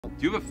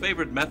Do you have a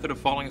favorite method of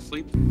falling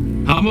asleep?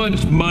 How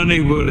much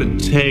money would it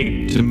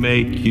take to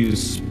make you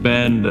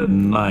spend a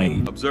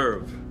night?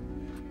 Observe.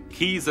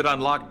 Keys that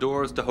unlock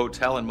doors to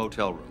hotel and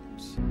motel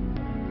rooms.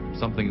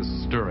 Something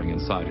is stirring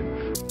inside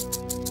him.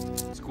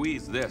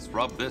 Squeeze this,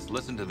 rub this,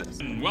 listen to this.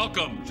 And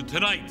welcome to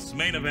tonight's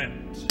main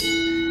event.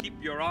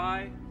 Keep your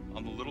eye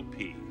on the little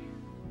P.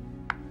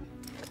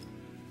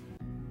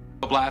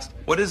 Blast,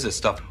 what is this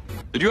stuff?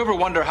 Did you ever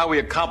wonder how we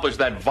accomplished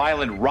that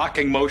violent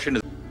rocking motion?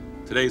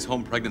 Today's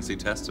home pregnancy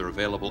tests are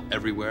available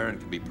everywhere and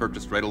can be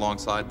purchased right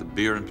alongside the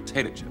beer and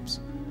potato chips.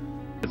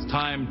 It's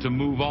time to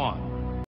move on.